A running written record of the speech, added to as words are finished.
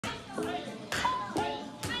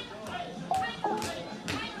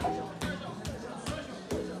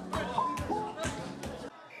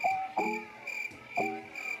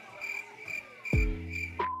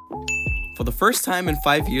For the first time in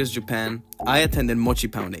 5 years Japan, I attended mochi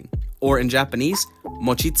pounding, or in Japanese,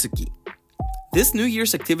 mochitsuki. This New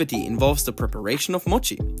Year's activity involves the preparation of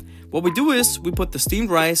mochi. What we do is, we put the steamed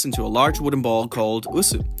rice into a large wooden ball called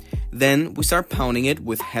usu. Then we start pounding it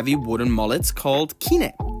with heavy wooden mullets called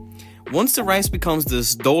kine. Once the rice becomes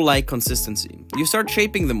this dough-like consistency, you start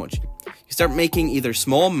shaping the mochi. You start making either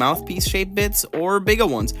small mouthpiece-shaped bits or bigger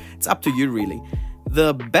ones. It's up to you really.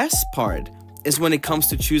 The best part is when it comes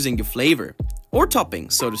to choosing your flavor, or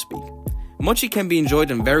topping, so to speak. Mochi can be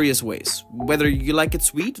enjoyed in various ways. Whether you like it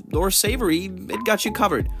sweet or savory, it got you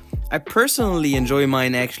covered. I personally enjoy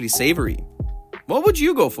mine actually savory. What would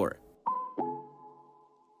you go for?